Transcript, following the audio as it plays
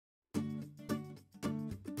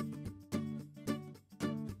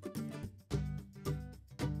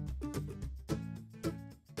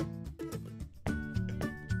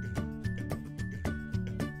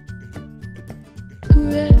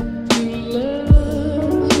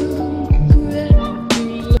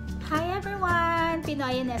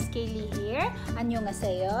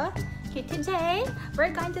안녕하세요. Okay, today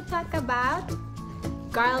we're going to talk about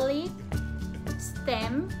garlic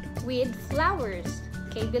stem with flowers.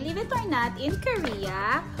 Okay, believe it or not, in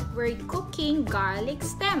Korea, we're cooking garlic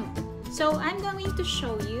stem. So I'm going to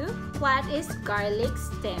show you what is garlic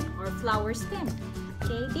stem or flower stem.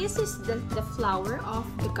 Okay, this is the flower of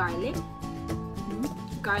the garlic.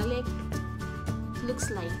 Garlic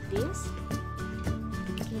looks like this.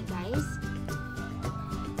 Okay, guys.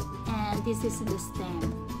 And this is the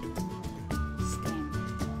stem.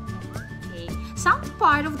 Okay, some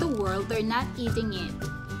part of the world they're not eating it.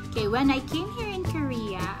 Okay, when I came here in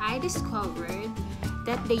Korea, I discovered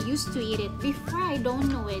that they used to eat it. Before, I don't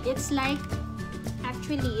know it. It's like,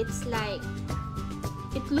 actually, it's like,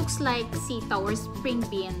 it looks like sitaw or spring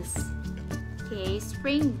beans. Okay,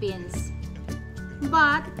 spring beans.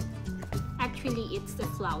 But, actually, it's the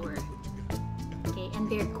flower. Okay, and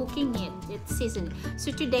they're cooking it. It's seasoned.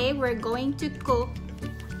 So today, we're going to cook.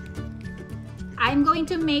 I'm going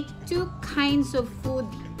to make two kinds of food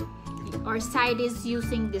or side is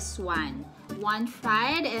using this one. One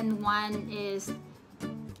fried and one is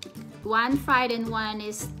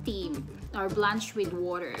steamed or blanched with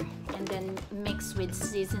water and then mixed with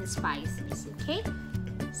seasoned spices. Okay,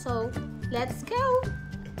 so let's go.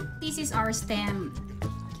 This is our stem.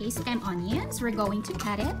 Okay, stem onions. We're going to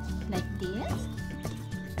cut it like this.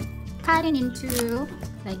 Cut it into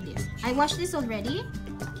like this. I washed this already.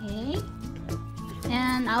 Okay,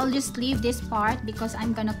 and I'll just leave this part because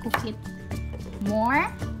I'm gonna cook it more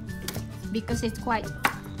because it's quite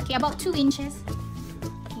okay, about 2 inches.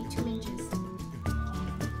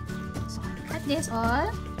 This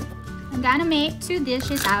all. I'm gonna make 2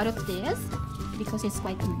 dishes out of this because it's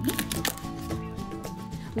quite many.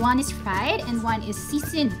 One is fried and one is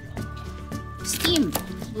seasoned, steamed,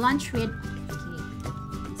 blanched with. Okay.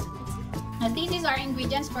 Now these are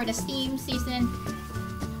ingredients for the steamed, seasoned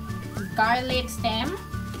garlic stem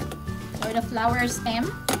or the flower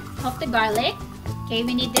stem of the garlic. Okay,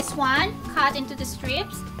 we need this one cut into the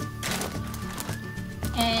strips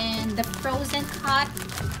and the frozen cut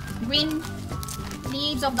green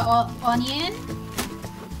leaves of the onion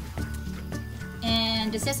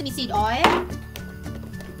and the sesame seed oil.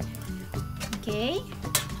 Okay,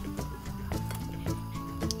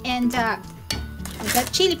 and the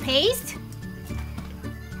chili paste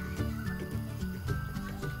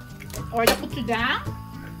or the gochujang.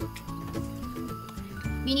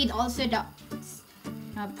 We need also the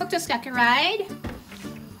fructosaccharide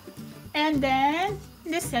and then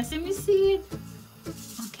the sesame seed.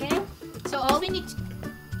 Okay, so all we need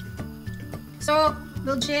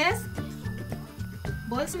we'll just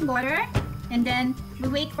boil some water and then we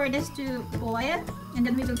wait for this to boil and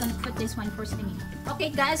then we're gonna put this one for steaming. Okay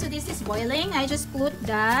guys, so this is boiling. I just put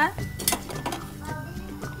the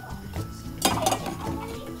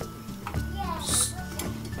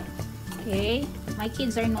okay, my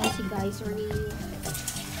kids are noisy guys, sorry.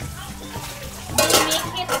 We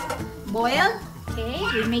make it boil. Okay,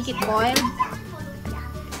 we make it boil.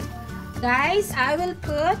 Guys, I will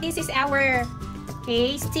put, this is our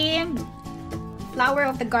steamed flower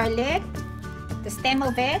of the garlic, the stem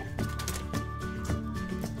of it.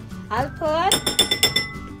 I'll put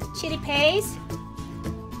chili paste,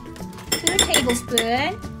 2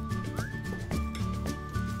 tablespoons,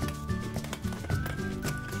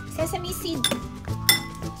 sesame seed,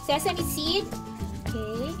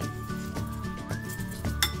 okay,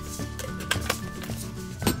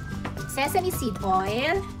 sesame seed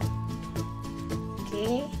oil.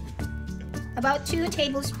 Okay, about 2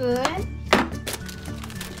 tablespoons.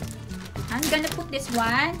 I'm gonna put this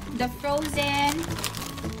one, the frozen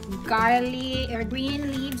garlic or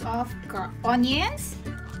green leaves of onions,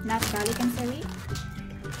 not garlic, I'm sorry.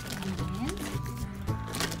 Onions.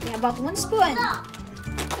 Okay, about 1 spoon.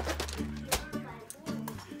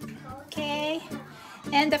 Okay,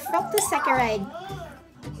 and the fructosaccharide.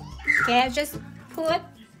 Okay, I just put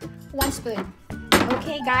 1 spoon.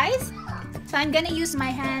 Okay, guys. So I'm gonna use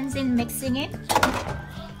my hands in mixing it.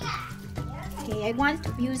 Okay, I want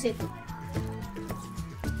to use it.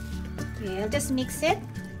 Okay, I'll just mix it.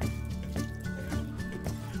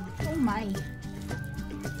 Oh my.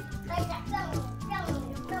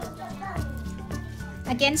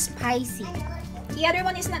 Again, spicy. The other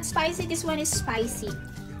one is not spicy, this one is spicy.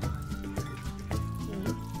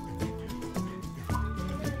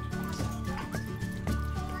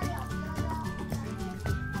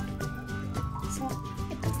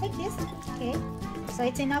 Like this. Okay, so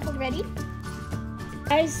it's enough already.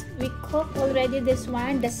 Guys, we cooked already this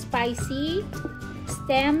one, the spicy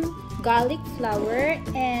stem garlic flower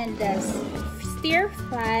and the stir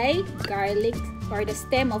fry garlic or the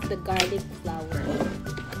stem of the garlic flower.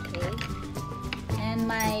 Okay, and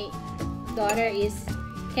my daughter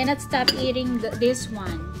cannot stop eating this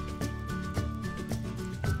one.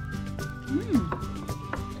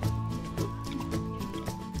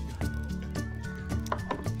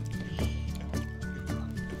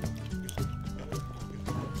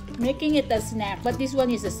 Making it a snack, but this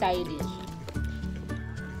one is a side dish.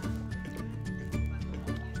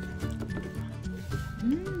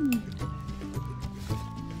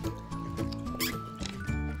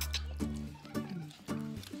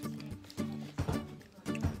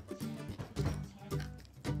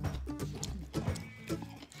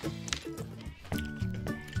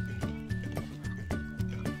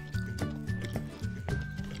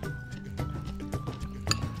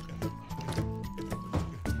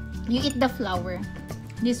 You eat the flower.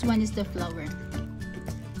 This one is the flower.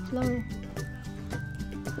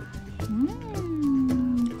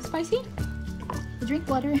 Spicy? Drink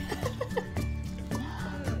water.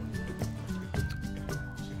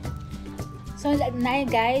 So now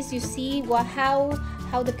guys, you see how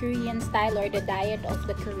the Korean style or the diet of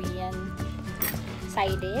the Korean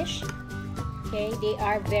side dish. Okay, they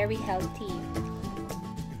are very healthy.